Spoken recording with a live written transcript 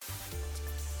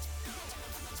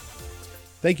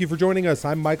Thank you for joining us.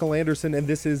 I'm Michael Anderson, and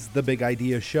this is The Big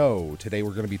Idea Show. Today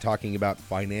we're going to be talking about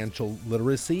financial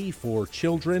literacy for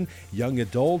children, young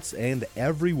adults, and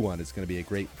everyone. It's going to be a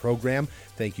great program.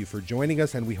 Thank you for joining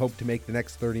us, and we hope to make the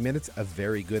next 30 minutes a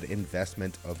very good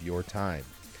investment of your time.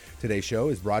 Today's show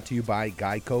is brought to you by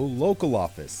Geico Local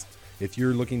Office. If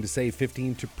you're looking to save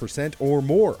 15% or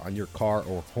more on your car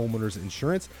or homeowner's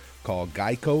insurance, call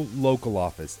Geico Local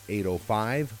Office,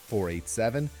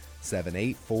 805-487-7847.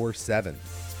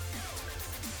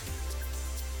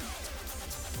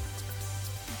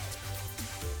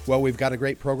 Well, we've got a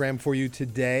great program for you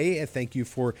today. Thank you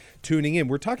for tuning in.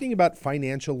 We're talking about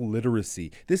financial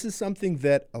literacy. This is something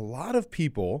that a lot of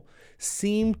people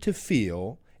seem to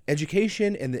feel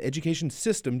education and the education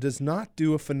system does not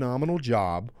do a phenomenal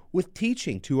job with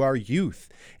teaching to our youth.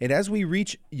 And as we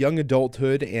reach young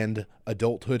adulthood and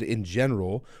adulthood in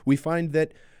general, we find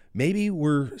that maybe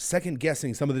we're second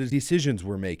guessing some of the decisions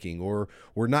we're making, or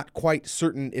we're not quite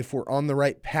certain if we're on the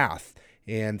right path.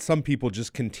 And some people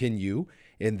just continue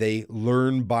and they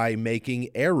learn by making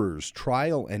errors,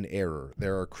 trial and error.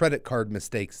 There are credit card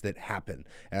mistakes that happen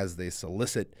as they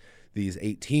solicit these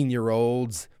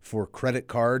 18-year-olds for credit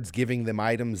cards, giving them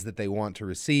items that they want to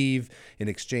receive in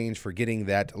exchange for getting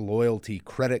that loyalty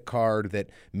credit card that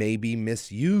may be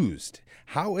misused.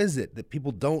 How is it that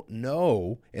people don't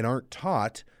know and aren't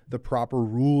taught the proper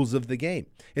rules of the game?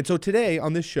 And so today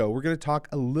on this show, we're going to talk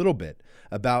a little bit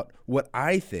about what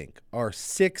I think are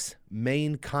 6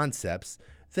 main concepts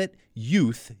that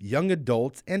youth, young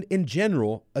adults, and in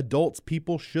general,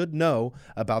 people should know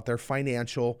about their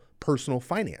personal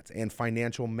finance and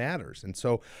financial matters. And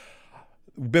so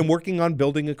we've been working on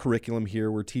building a curriculum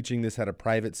here. We're teaching this at a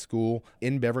private school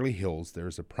in Beverly Hills.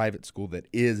 There's a private school that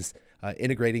is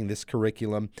integrating this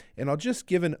curriculum, and I'll just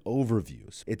give an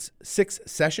overview. It's 6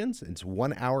 sessions. It's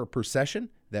 1 hour per session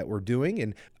that we're doing,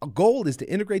 and our goal is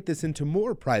to integrate this into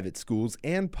more private schools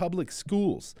and public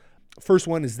schools. First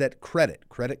one is that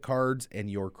credit cards and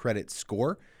your credit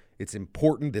score. It's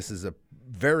important. This is a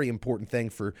very important thing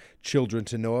for children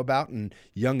to know about and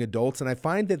young adults. And I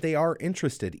find that they are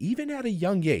interested, even at a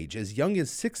young age, as young as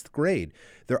 6th grade.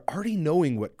 They're already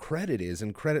knowing what credit is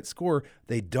and credit score.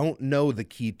 They don't know the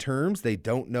key terms. They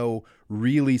don't know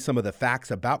really some of the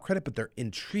facts about credit, but they're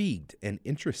intrigued and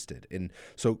interested. And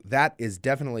so that is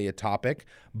definitely a topic.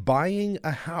 Buying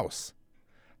a house.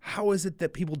 How is it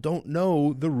that people don't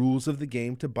know the rules of the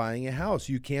game to buying a house?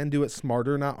 You can do it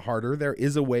smarter, not harder. There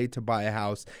is a way to buy a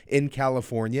house in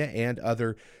California and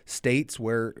other states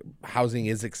where housing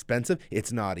is expensive.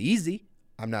 It's not easy.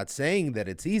 I'm not saying that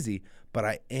it's easy, but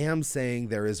I am saying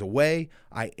there is a way.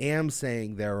 I am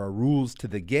saying there are rules to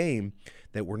the game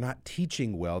that we're not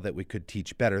teaching well that we could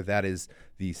teach better. That is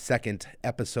the 2nd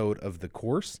episode of the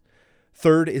course.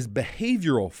 3rd is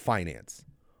behavioral finance.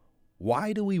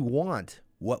 Why do we want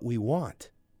what we want?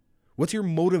 What's your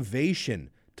motivation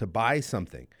to buy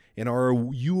something? And are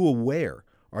you aware?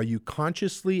 Are you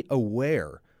consciously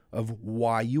aware of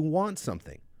why you want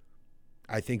something?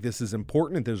 I think this is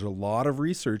important. There's a lot of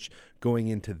research going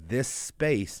into this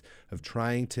space of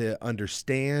trying to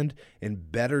understand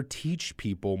and better teach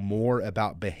people more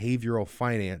about behavioral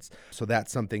finance. So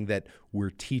that's something that we're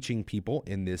teaching people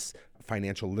in this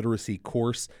financial literacy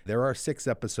course. There are 6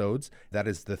 episodes. That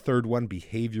is the 3rd one,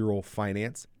 behavioral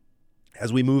finance.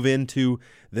 As we move into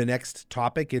the next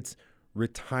topic, it's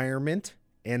retirement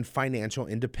and financial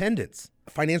independence.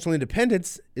 Financial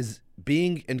independence is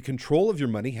being in control of your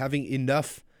money, having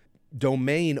enough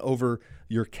domain over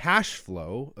your cash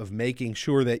flow of making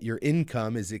sure that your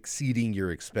income is exceeding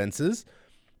your expenses,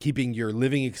 keeping your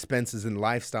living expenses and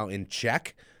lifestyle in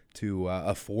check to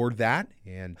afford that,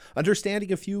 and understanding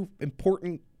a few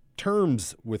important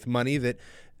terms with money that,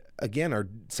 again, are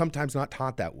sometimes not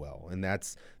taught that well. And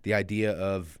that's the idea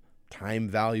of time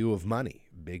value of money,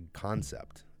 big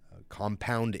concept.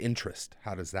 Compound interest,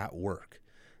 how does that work?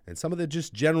 And some of the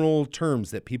just general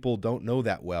terms that people don't know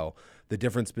that well. The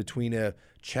difference between a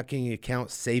checking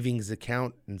account, savings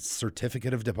account, and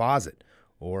certificate of deposit,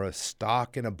 or a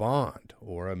stock and a bond,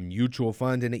 or a mutual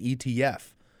fund and an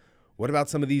ETF. What about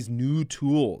some of these new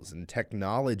tools and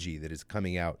technology that is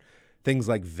coming out? Things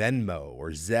like Venmo or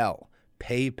Zelle,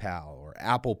 PayPal or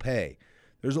Apple Pay.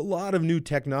 There's a lot of new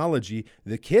technology.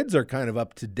 The kids are kind of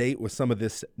up to date with some of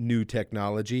this new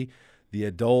technology. The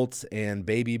adults and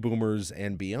baby boomers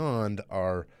and beyond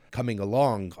are coming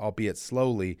along, albeit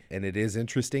slowly. And it is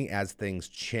interesting as things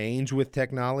change with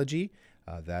technology.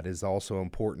 That is also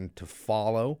important to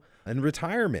follow. And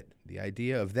retirement, the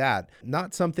idea of that,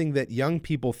 not something that young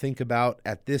people think about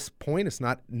at this point. It's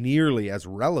not nearly as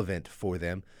relevant for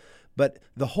them. But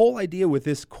the whole idea with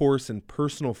this course in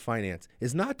personal finance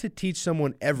is not to teach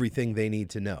someone everything they need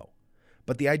to know,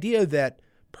 but the idea that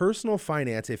personal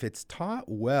finance, if it's taught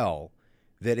well,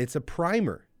 that it's a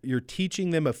primer. You're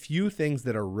teaching them a few things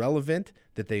that are relevant,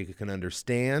 that they can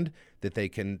understand, that they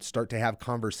can start to have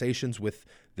conversations with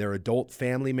their adult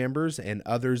family members and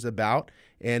others about,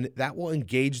 and that will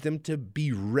engage them to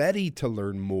be ready to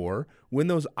learn more when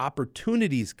those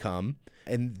opportunities come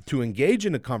and to engage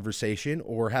in a conversation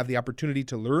or have the opportunity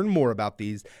to learn more about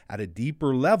these at a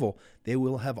deeper level. They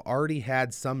will have already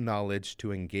had some knowledge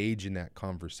to engage in that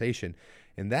conversation.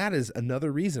 And that is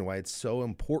another reason why it's so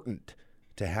important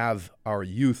to have our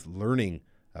youth learning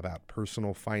about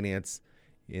personal finance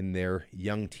in their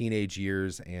young teenage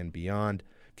years and beyond.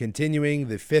 Continuing,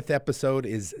 the 5th episode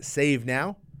is Save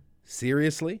Now.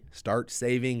 Seriously, start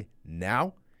saving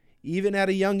now. Even at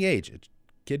a young age, a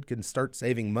kid can start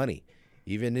saving money.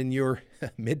 Even in your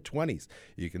mid-20s,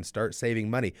 you can start saving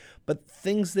money. But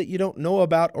things that you don't know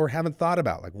about or haven't thought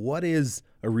about, like what is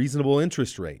a reasonable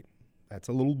interest rate? That's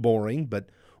a little boring, but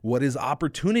what is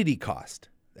opportunity cost?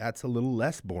 That's a little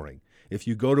less boring. If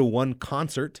you go to one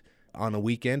concert on a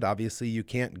weekend, obviously you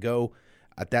can't go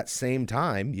at that same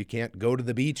time. You can't go to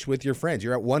the beach with your friends.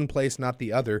 You're at one place, not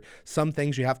the other. Some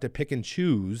things you have to pick and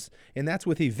choose, and that's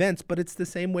with events, but it's the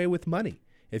same way with money.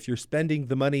 If you're spending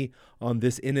the money on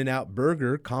this In-N-Out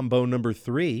burger combo number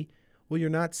 3, well, you're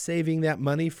not saving that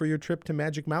money for your trip to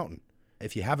Magic Mountain.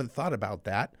 If you haven't thought about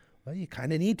that, well, you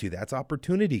kind of need to. That's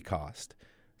opportunity cost.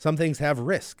 Some things have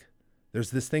risk.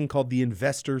 There's this thing called the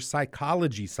investor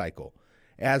psychology cycle.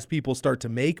 As people start to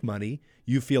make money,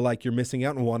 you feel like you're missing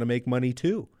out and want to make money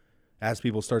too. As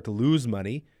people start to lose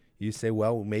money, you say,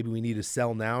 well, maybe we need to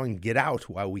sell now and get out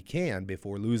while we can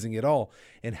before losing it all.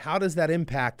 And how does that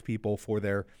impact people for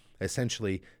their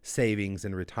essentially savings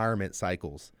and retirement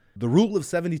cycles? The rule of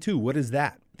 72, what is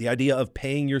that? The idea of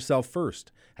paying yourself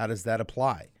first. How does that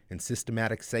apply? And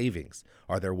systematic savings.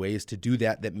 Are there ways to do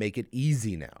that that make it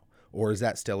easy now? Or is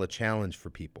that still a challenge for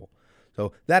people?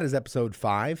 So that is episode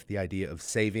 5, the idea of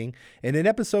saving. And in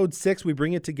episode 6, we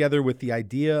bring it together with the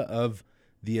idea of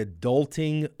the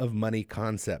adulting of money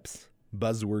concepts.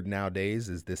 Buzzword nowadays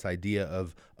is this idea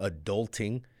of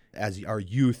adulting. As our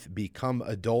youth become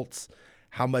adults,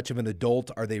 how much of an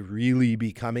adult are they really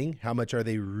becoming? How much are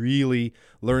they really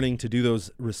learning to do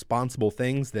those responsible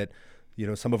things that,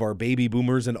 some of our baby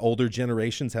boomers and older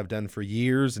generations have done for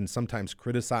years and sometimes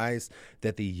criticize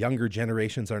that the younger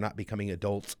generations are not becoming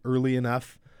adults early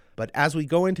enough? But as we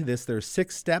go into this, there are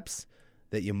 6 steps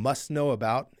that you must know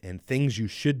about and things you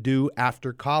should do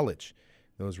after college.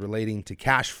 Those relating to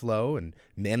cash flow and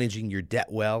managing your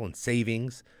debt well and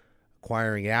savings,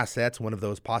 acquiring assets, one of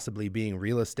those possibly being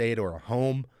real estate or a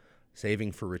home,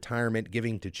 saving for retirement,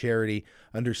 giving to charity,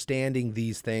 understanding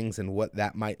these things and what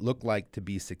that might look like to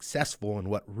be successful and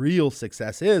what real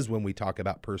success is when we talk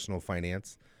about personal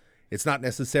finance. It's not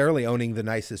necessarily owning the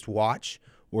nicest watch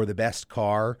or the best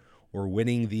car or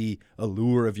winning the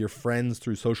allure of your friends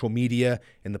through social media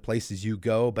and the places you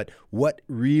go, but what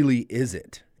really is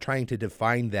it? Trying to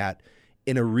define that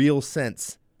in a real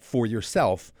sense for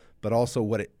yourself, but also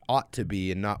what it ought to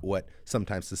be and not what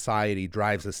sometimes society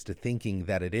drives us to thinking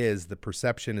that it is. The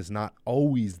perception is not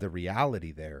always the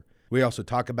reality there. We also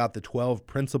talk about the 12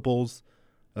 principles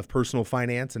of personal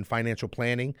finance and financial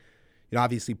planning.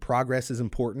 Obviously progress is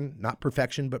important, not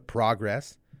perfection, but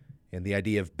progress, and the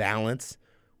idea of balance.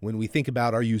 When we think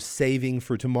about, are you saving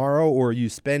for tomorrow or are you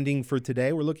spending for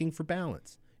today? We're looking for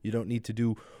balance. You don't need to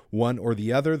do one or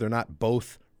the other. They're not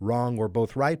both wrong or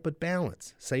both right, but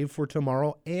balance. Save for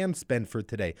tomorrow and spend for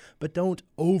today. But don't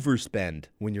overspend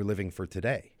when you're living for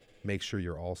today. Make sure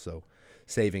you're also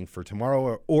saving for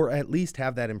tomorrow or at least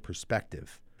have that in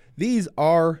perspective. These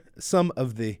are some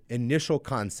of the initial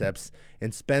concepts.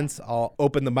 And Spence, I'll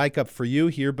open the mic up for you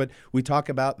here, but we talk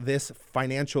about this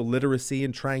financial literacy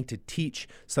and trying to teach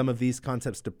some of these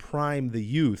concepts to prime the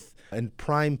youth and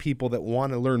prime people that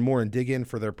want to learn more and dig in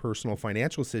for their personal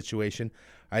financial situation.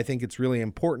 I think it's really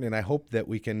important, and I hope that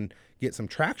we can get some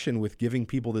traction with giving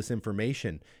people this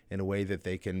information in a way that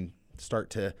they can start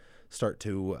to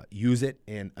use it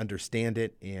and understand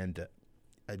it and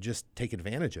just take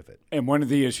advantage of it. And one of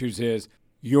the issues is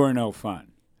you're no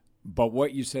fun. But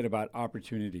what you said about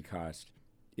opportunity cost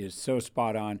is so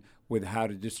spot on with how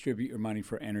to distribute your money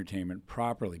for entertainment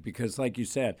properly. Because like you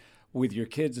said, with your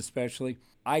kids especially,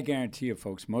 I guarantee you,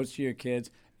 folks, most of your kids,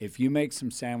 if you make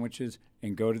some sandwiches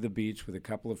and go to the beach with a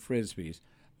couple of Frisbees,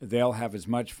 they'll have as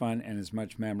much fun and as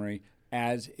much memory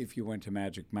as if you went to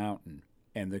Magic Mountain.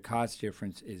 And the cost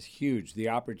difference is huge. The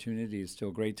opportunity is still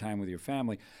a great time with your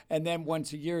family. And then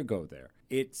once a year, go there.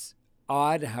 It's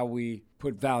odd how we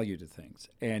put value to things,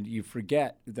 and you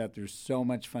forget that there's so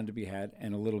much fun to be had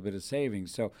and a little bit of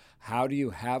savings. So how do you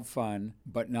have fun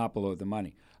but not below the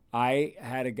money? I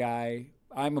had a guy,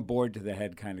 I'm a bored to the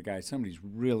head kind of guy. Somebody's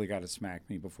really got to smack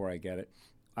me before I get it.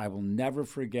 I will never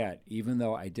forget, even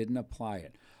though I didn't apply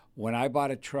it, when I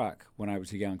bought a truck when I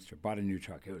was a youngster, bought a new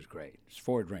truck. It was great. It was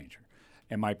Ford Ranger.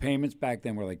 And my payments back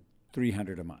then were like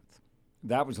 $300 a month.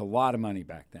 That was a lot of money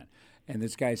back then. And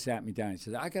this guy sat me down. He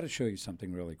said, I got to show you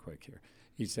something really quick here.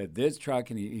 He said, this truck,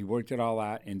 and he worked it all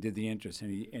out and did the interest.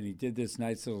 And he did this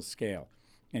nice little scale.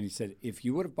 And he said, if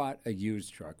you would have bought a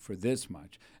used truck for this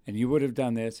much, and you would have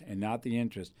done this and not the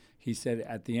interest, he said,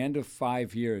 at the end of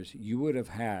 5 years, you would have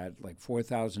had like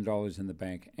 $4,000 in the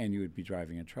bank and you would be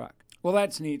driving a truck. Well,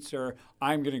 that's neat, sir.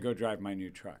 I'm going to go drive my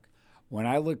new truck. When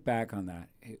I look back on that,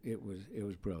 it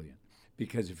was brilliant.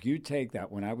 Because if you take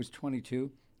that, when I was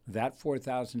 22, that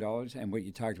 $4,000 and what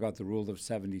you talked about, the rule of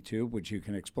 72, which you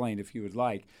can explain if you would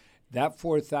like, that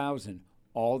 $4,000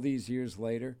 all these years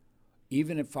later,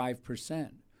 even at 5%,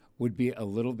 would be a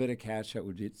little bit of cash that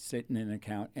would be sitting in an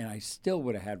account, and I still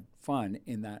would have had fun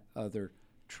in that other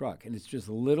truck. And it's just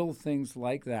little things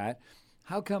like that.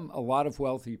 How come a lot of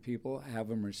wealthy people have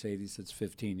a Mercedes that's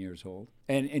 15 years old?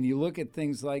 And you look at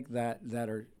things like that that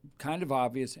are kind of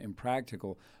obvious and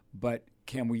practical, but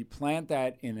can we plant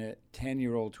that in a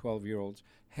 10-year-old, 12-year-old's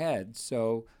head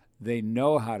so they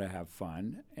know how to have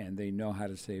fun and they know how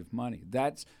to save money?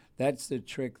 That's the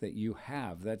trick that you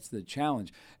have. That's the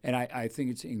challenge. And I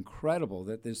think it's incredible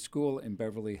that this school in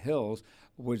Beverly Hills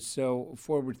was so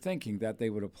forward-thinking that they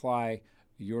would apply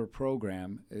your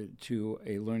program to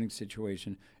a learning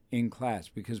situation in class,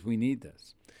 because we need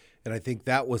this. And I think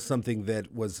that was something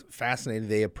that was fascinating.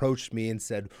 They approached me and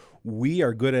said, we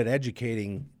are good at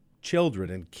educating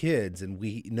children and kids, and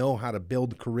we know how to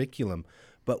build curriculum,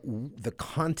 but the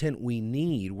content we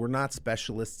need, we're not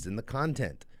specialists in the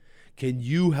content. Can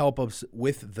you help us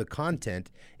with the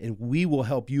content, and we will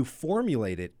help you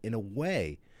formulate it in a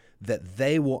way that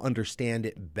they will understand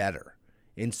it better?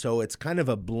 And so it's kind of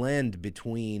a blend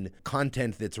between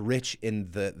content that's rich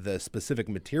in the specific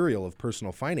material of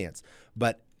personal finance,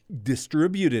 but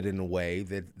distributed in a way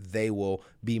that they will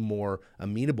be more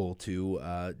amenable to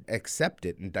accept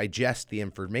it and digest the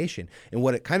information. And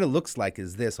what it kind of looks like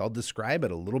is this. I'll describe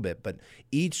it a little bit, but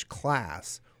each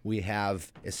class we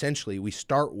have, essentially, we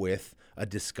start with a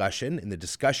discussion, and the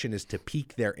discussion is to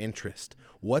pique their interest.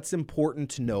 What's important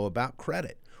to know about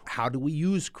credit? How do we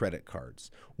use credit cards?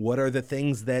 What are the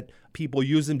things that people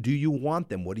use them? Do you want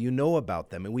them? What do you know about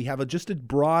them? And we have just a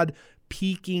broad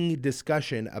piquing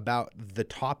discussion about the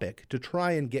topic to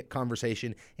try and get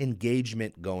conversation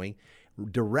engagement going.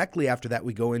 Directly after that,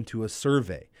 we go into a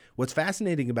survey. What's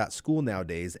fascinating about school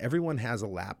nowadays, everyone has a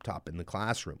laptop in the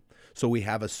classroom. So we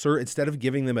have instead of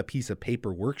giving them a piece of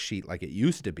paper worksheet like it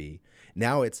used to be,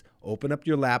 now it's open up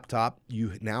your laptop.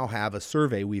 You now have a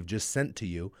survey we've just sent to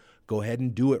you. Go ahead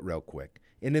and do it real quick.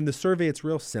 And in the survey, it's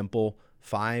real simple,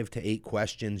 5 to 8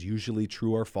 questions, usually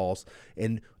true or false.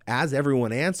 And as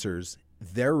everyone answers,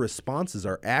 their responses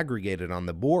are aggregated on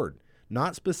the board,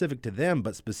 not specific to them,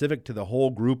 but specific to the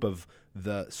whole group of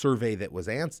the survey that was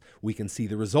answered. We can see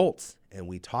the results, and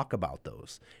we talk about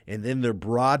those. And then they're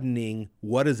broadening,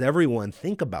 what does everyone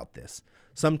think about this?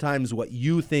 Sometimes what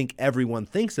you think everyone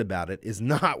thinks about it is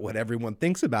not what everyone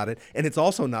thinks about it, and it's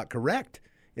also not correct.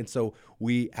 And so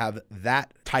we have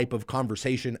that type of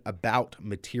conversation about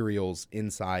materials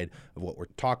inside of what we're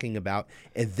talking about.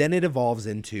 And then it evolves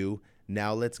into,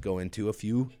 now let's go into a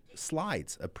few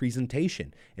slides, a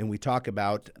presentation. And we talk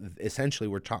about, essentially,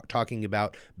 we're talking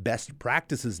about best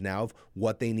practices now of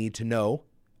what they need to know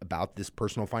about this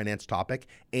personal finance topic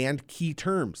and key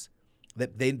terms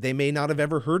that they may not have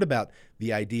ever heard about.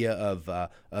 The idea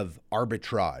of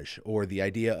arbitrage, or the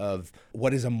idea of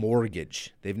what is a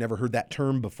mortgage. They've never heard that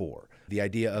term before. The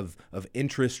idea of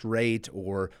interest rate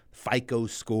or FICO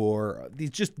score. These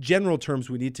just general terms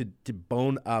we need to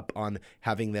bone up on,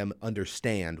 having them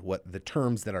understand what the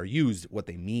terms that are used, what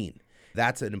they mean.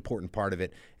 That's an important part of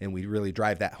it, and we really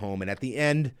drive that home. And at the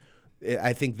end,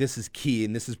 I think this is key,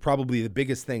 and this is probably the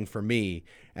biggest thing for me.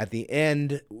 At the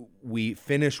end, we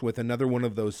finish with another one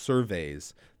of those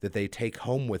surveys that they take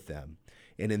home with them.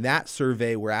 And in that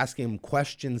survey, we're asking them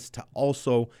questions to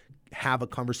also have a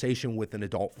conversation with an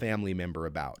adult family member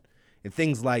about. And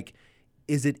things like,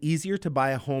 is it easier to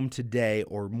buy a home today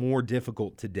or more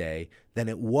difficult today than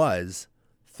it was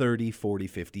 30, 40,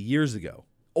 50 years ago?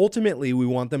 Ultimately, we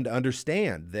want them to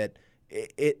understand that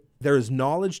there is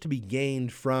knowledge to be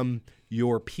gained from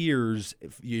your peers,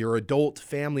 your adult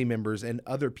family members, and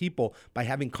other people by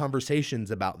having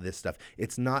conversations about this stuff.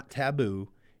 It's not taboo.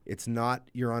 It's not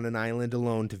you're on an island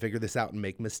alone to figure this out and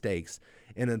make mistakes.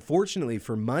 And unfortunately,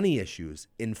 for money issues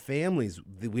in families,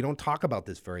 we don't talk about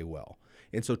this very well.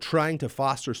 And so trying to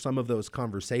foster some of those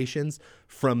conversations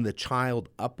from the child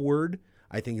upward,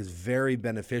 I think, is very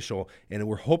beneficial. And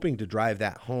we're hoping to drive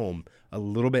that home a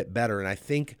little bit better. And I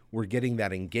think we're getting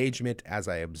that engagement as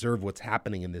I observe what's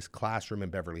happening in this classroom in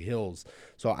Beverly Hills.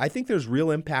 So I think there's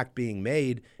real impact being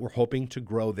made. We're hoping to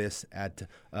grow this at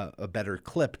a better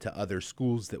clip to other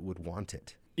schools that would want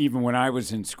it. Even when I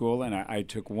was in school, and I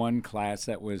took one class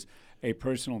that was a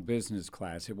personal business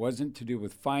class. It wasn't to do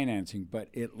with financing, but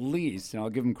at least, and I'll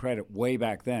give them credit, way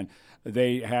back then,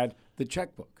 they had the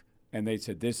checkbook. And they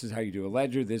said, this is how you do a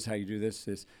ledger, this is how you do this.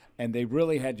 And they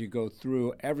really had you go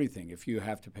through everything. If you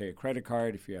have to pay a credit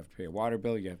card, if you have to pay a water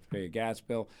bill, you have to pay a gas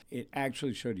bill. It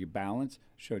actually showed you balance,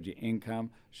 showed you income,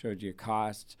 showed you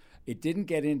costs. It didn't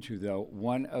get into, though,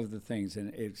 one of the things,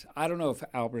 and I don't know if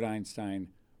Albert Einstein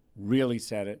really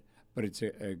said it, but it's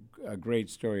a great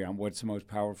story on what's the most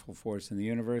powerful force in the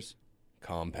universe.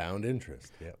 Compound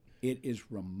interest, yep. It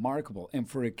is remarkable. And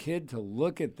for a kid to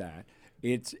look at that,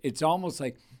 it's almost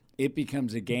like it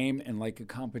becomes a game and like a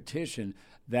competition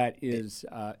that is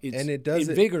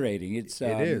invigorating. It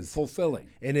is fulfilling.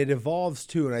 And it evolves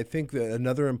too. And I think that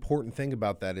another important thing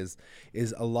about that is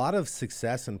a lot of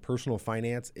success in personal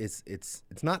finance it's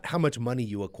not how much money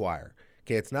you acquire.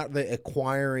 Okay, it's not the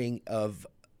acquiring of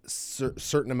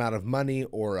certain amount of money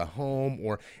or a home,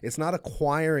 or it's not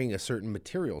acquiring a certain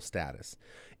material status.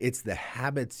 It's the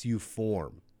habits you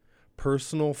form.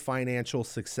 Personal financial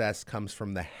success comes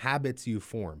from the habits you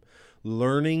form.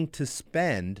 Learning to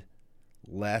spend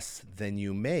less than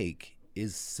you make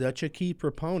is such a key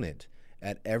proponent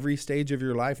at every stage of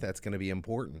your life. That's going to be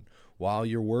important. While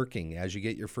you're working, as you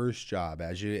get your first job,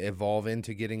 as you evolve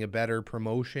into getting a better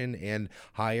promotion and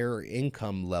higher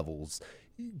income levels,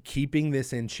 keeping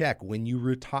this in check when you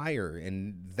retire.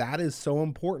 And that is so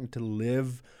important, to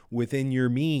live within your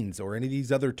means, or any of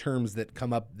these other terms that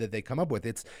they come up with.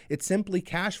 It's simply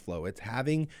cash flow. It's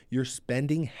having your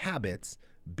spending habits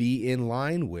be in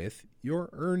line with your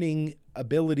earning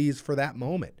abilities for that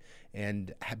moment,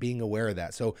 and being aware of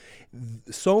that. So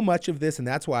much of this, and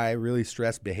that's why I really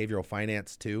stress behavioral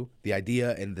finance too, the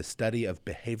idea and the study of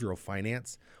behavioral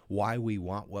finance, why we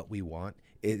want what we want.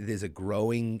 It is a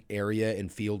growing area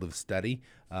and field of study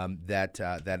that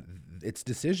it's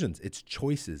decisions, it's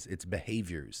choices, it's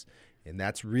behaviors. And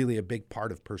that's really a big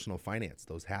part of personal finance,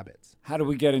 those habits. How do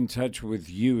we get in touch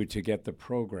with you to get the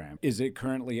program? Is it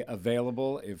currently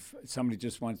available if somebody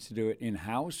just wants to do it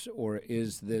in-house, or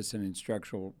is this an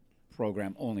instructional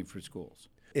program only for schools?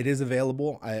 It is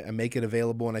available. I make it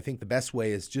available, and I think the best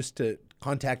way is just to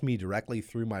contact me directly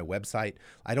through my website.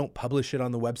 I don't publish it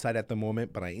on the website at the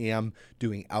moment, but I am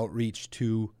doing outreach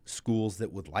to schools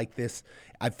that would like this.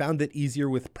 I've found it easier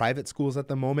with private schools at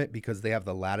the moment because they have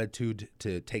the latitude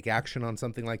to take action on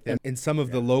something like that. And some of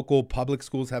the local public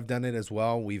schools have done it as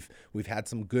well. We've had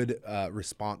some good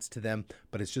response to them,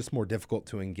 but it's just more difficult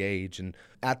to engage. And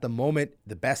at the moment,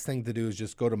 the best thing to do is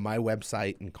just go to my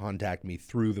website and contact me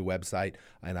through the website,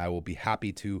 and I will be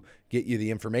happy to get you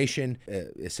the information,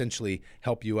 essentially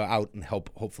help you out and help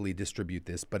hopefully distribute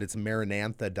this. But it's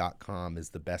maranantha.com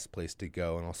is the best place to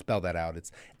go, and I'll spell that out.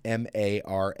 It's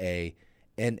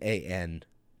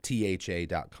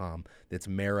maranantha.com. That's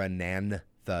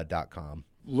maranantha.com.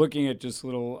 Looking at just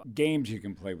little games you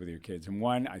can play with your kids. And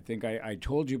one, I think I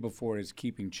told you before, is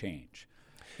keeping change.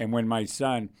 And when my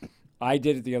son, I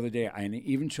did it the other day, I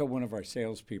even showed one of our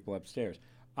salespeople upstairs.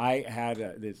 I had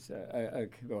it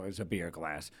was a beer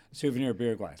glass, souvenir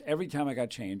beer glass. Every time I got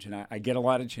change, and I get a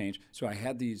lot of change, so I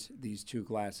had these two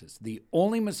glasses. The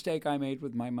only mistake I made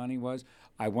with my money was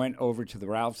I went over to the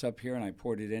Ralph's up here and I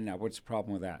poured it in. Now, what's the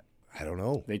problem with that? I don't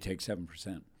know. They take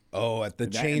 7%. Oh, at the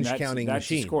change counting machine. That's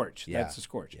the scorch. Yeah. That's the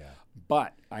scorch. Yeah.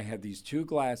 But I had these two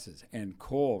glasses, and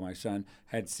Cole, my son,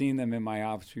 had seen them in my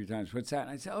office a few times. What's that?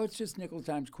 And I said, it's just nickel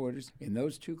times quarters. In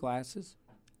those two glasses,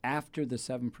 after the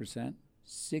 7%,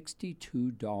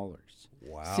 $62.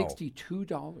 Wow.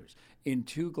 $62 in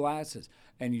two glasses.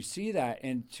 And you see that,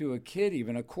 and to a kid,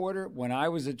 even a quarter, when I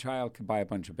was a child, could buy a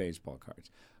bunch of baseball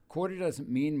cards. A quarter doesn't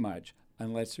mean much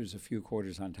unless there's a few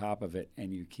quarters on top of it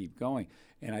and you keep going.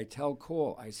 And I tell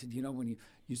Cole, I said, when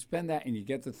you spend that and you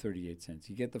get the 38 cents,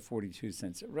 you get the 42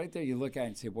 cents, right there you look at it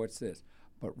and say, what's this?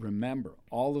 But remember,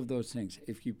 all of those things,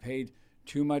 if you paid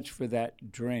too much for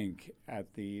that drink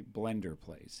at the blender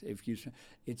place,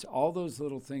 it's all those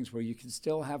little things where you can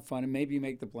still have fun, and maybe you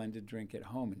make the blended drink at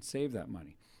home and save that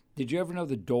money. Did you ever know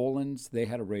the Dolans? They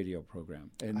had a radio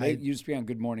program, and they used to be on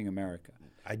Good Morning America.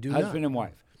 I do Husband and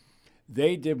wife.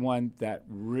 They did one that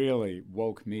really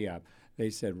woke me up. They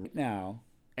said, right now,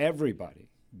 everybody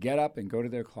get up and go to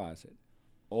their closet,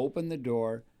 open the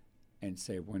door, and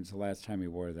say, when's the last time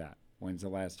you wore that? When's the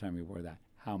last time you wore that?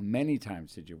 How many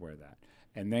times did you wear that?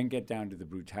 And then get down to the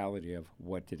brutality of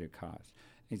what did it cost.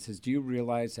 And he says, do you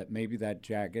realize that maybe that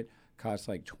jacket cost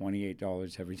like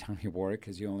 $28 every time you wore it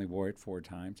because you only wore it 4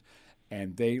 times?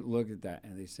 And they looked at that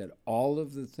and they said, all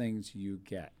of the things you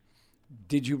get,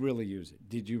 did you really use it?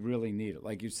 Did you really need it?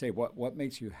 Like you say, what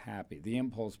makes you happy? The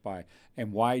impulse buy.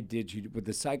 And why did you? With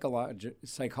the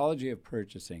psychology of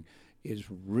purchasing is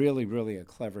really, really a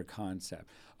clever concept.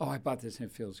 Oh, I bought this and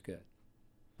it feels good.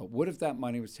 But what if that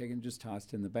money was taken and just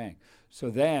tossed in the bank? So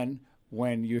then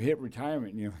when you hit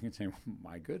retirement and you're looking and saying,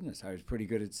 my goodness, I was pretty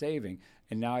good at saving,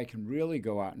 and now I can really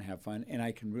go out and have fun, and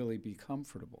I can really be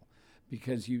comfortable.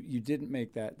 Because you didn't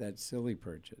make that silly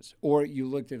purchase. Or you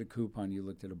looked at a coupon, you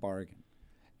looked at a bargain.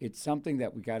 It's something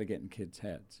that we got to get in kids'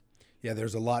 heads. Yeah,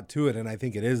 there's a lot to it, and I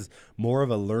think it is more of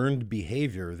a learned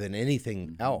behavior than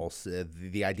anything else.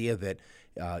 The idea that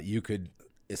you could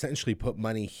essentially put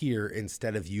money here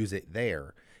instead of use it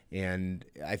there. And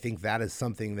I think that is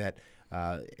something that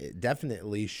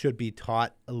definitely should be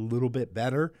taught a little bit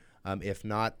better, if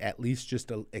not at least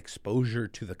just a exposure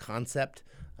to the concept.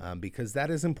 Because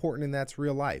that is important and that's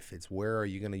real life. It's where are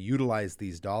you going to utilize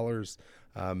these dollars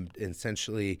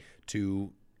essentially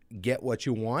to get what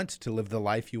you want, to live the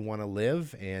life you want to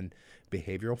live. And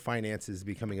behavioral finance is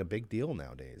becoming a big deal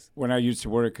nowadays. When I used to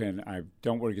work, and I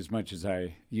don't work as much as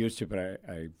I used to, but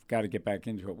I've got to get back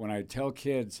into it. When I tell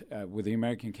kids with the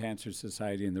American Cancer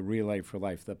Society and the Relay for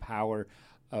Life, the power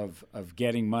of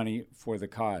getting money for the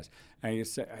cause. I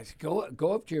say, go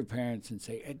up to your parents and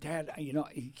say, hey, Dad,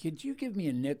 could you give me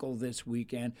a nickel this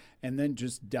weekend and then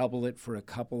just double it for a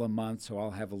couple of months so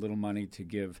I'll have a little money to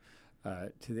give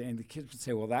to the. And the kids would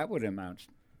say, well, that would amount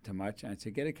to much. And I'd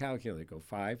say, get a calculator, go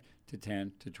 5 to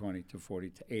 10 to 20 to 40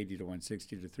 to 80 to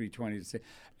 160 to 320 to 6.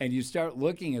 And you start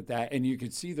looking at that and you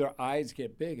could see their eyes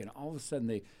get big, and all of a sudden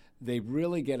they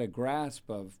really get a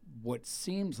grasp of what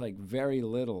seems like very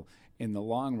little in the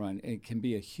long run. It can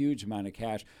be a huge amount of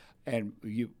cash. And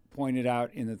you pointed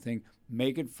out in the thing,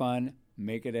 make it fun,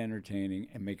 make it entertaining,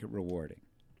 and make it rewarding.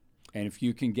 And if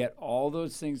you can get all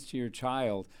those things to your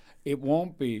child, it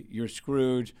won't be you're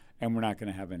Scrooge and we're not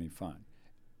going to have any fun.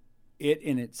 It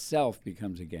in itself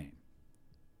becomes a game.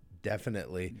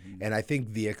 Definitely. And I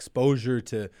think the exposure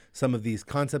to some of these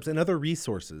concepts and other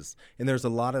resources, and there's a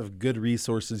lot of good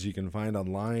resources you can find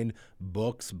online,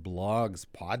 books, blogs,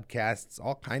 podcasts,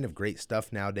 all kind of great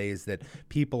stuff nowadays that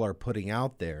people are putting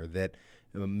out there that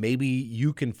maybe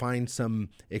you can find some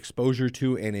exposure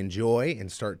to and enjoy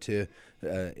and start to,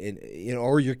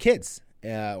 or your kids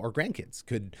or grandkids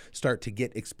could start to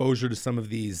get exposure to some of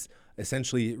these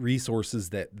essentially resources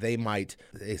that they might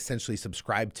essentially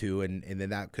subscribe to, and then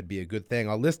that could be a good thing.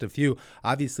 I'll list a few.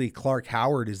 Obviously, Clark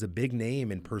Howard is a big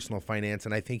name in personal finance,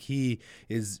 and I think he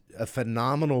is a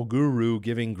phenomenal guru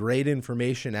giving great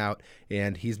information out,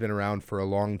 and he's been around for a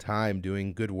long time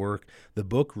doing good work. The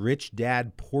book Rich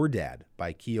Dad, Poor Dad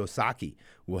by Kiyosaki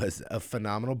was a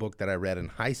phenomenal book that I read in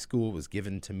high school. It was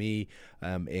given to me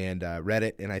and read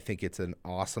it, and I think it's an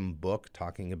awesome book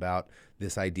talking about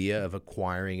this idea of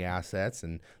acquiring assets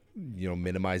and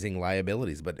minimizing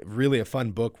liabilities. But really a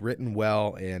fun book, written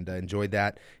well, and enjoyed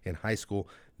that in high school.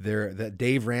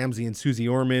 Dave Ramsey and Susie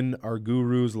Orman are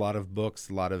gurus, a lot of books,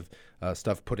 a lot of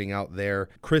stuff putting out there.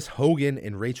 Chris Hogan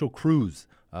and Rachel Cruz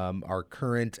are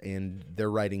current, and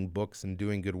they're writing books and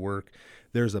doing good work.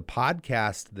 There's a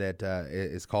podcast that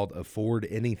is called Afford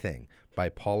Anything by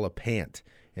Paula Pant,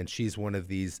 and she's one of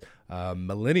these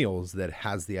millennials that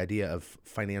has the idea of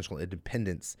financial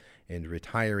independence and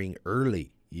retiring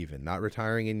early, even not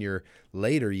retiring in your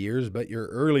later years, but your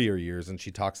earlier years. And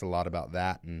she talks a lot about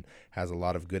that and has a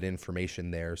lot of good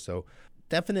information there. So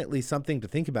definitely something to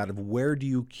think about of where do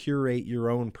you curate your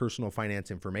own personal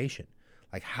finance information?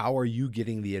 Like, how are you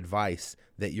getting the advice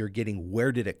that you're getting?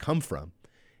 Where did it come from?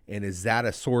 And is that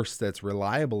a source that's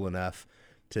reliable enough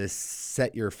to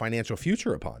set your financial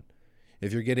future upon?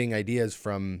 If you're getting ideas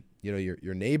from,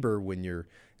 your neighbor when you're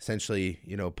essentially,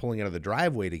 pulling out of the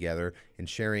driveway together and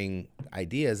sharing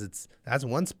ideas, that's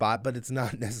one spot, but it's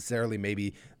not necessarily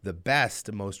maybe the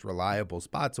best, most reliable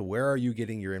spot. So where are you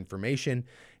getting your information,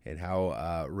 and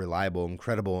how reliable and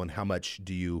credible, and how much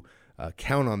do you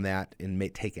count on that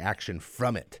and take action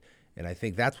from it? And I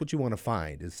think that's what you want to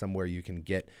find, is somewhere you can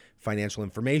get financial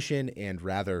information, and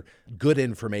rather good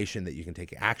information that you can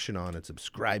take action on and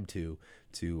subscribe to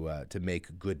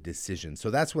make good decisions.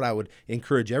 So that's what I would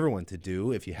encourage everyone to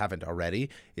do, if you haven't already,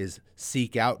 is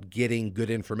seek out getting good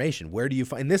information. Where do you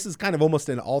find, and this is kind of almost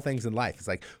in all things in life. It's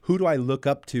like, who do I look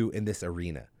up to in this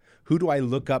arena? Who do I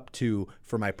look up to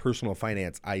for my personal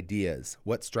finance ideas?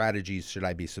 What strategies should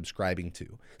I be subscribing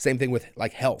to? Same thing with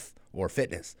like health or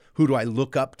fitness. Who do I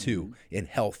look up to in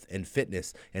health and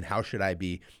fitness? And how should I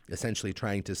be essentially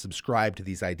trying to subscribe to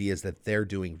these ideas that they're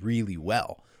doing really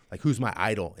well? Like, who's my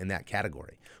idol in that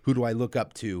category? Who do I look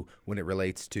up to when it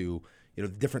relates to,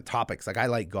 different topics? Like, I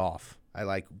like golf.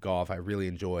 I really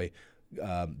enjoy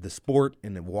the sport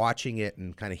and watching it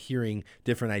and kind of hearing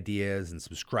different ideas and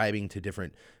subscribing to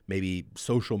different maybe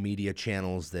social media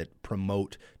channels that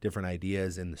promote different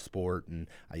ideas in the sport. And,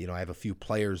 I have a few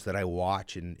players that I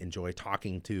watch and enjoy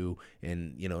talking to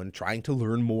and trying to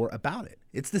learn more about it.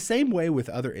 It's the same way with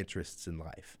other interests in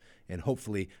life. And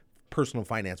hopefully personal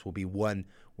finance will be one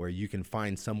where you can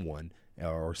find someone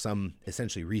or some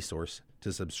essentially resource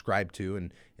to subscribe to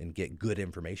and get good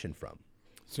information from.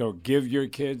 So give your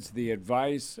kids the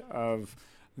advice of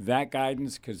that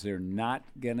guidance, because they're not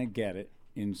going to get it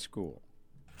in school.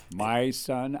 My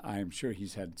son, I'm sure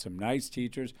he's had some nice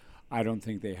teachers. I don't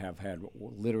think they have had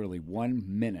literally 1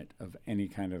 minute of any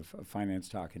kind of finance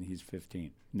talk, and he's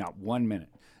 15. Not 1 minute.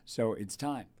 So it's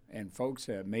time. And folks,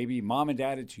 maybe mom and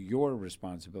dad, it's your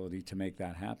responsibility to make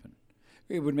that happen.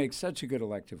 It would make such a good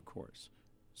elective course.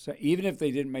 So even if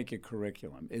they didn't make a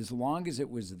curriculum, as long as it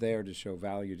was there to show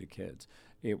value to kids,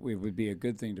 it would be a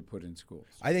good thing to put in schools.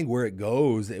 I think where it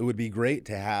goes, it would be great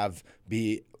to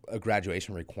be a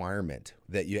graduation requirement,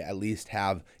 that you at least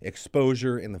have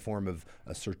exposure in the form of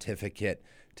a certificate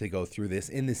to go through this.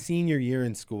 In the senior year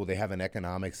in school, they have an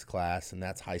economics class, and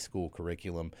that's high school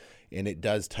curriculum, and it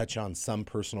does touch on some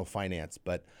personal finance,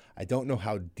 but I don't know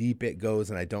how deep it goes,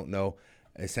 and I don't know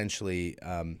essentially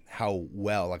how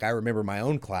well. Like, I remember my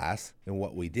own class and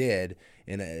what we did,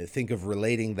 and think of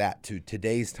relating that to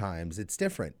today's times. It's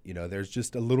different. There's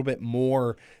just a little bit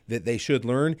more that they should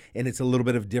learn, and it's a little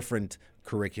bit of different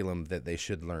curriculum that they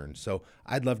should learn. So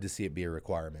I'd love to see it be a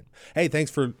requirement. Hey, thanks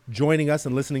for joining us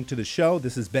and listening to the show.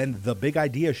 This has been The Big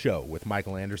Idea Show with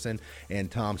Michael Anderson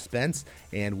and Tom Spence,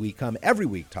 and we come every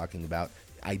week talking about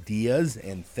ideas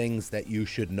and things that you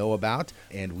should know about,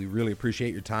 and we really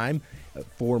appreciate your time.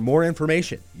 For more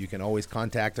information, you can always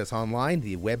contact us online.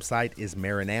 The website is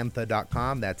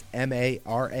maranantha.com. That's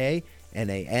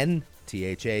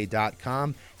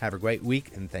MARANANTHA.com. Have a great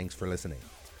week, and thanks for listening.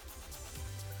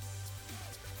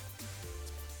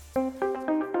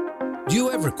 Do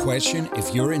you ever question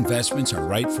if your investments are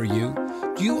right for you?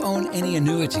 Do you own any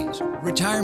annuities, retirement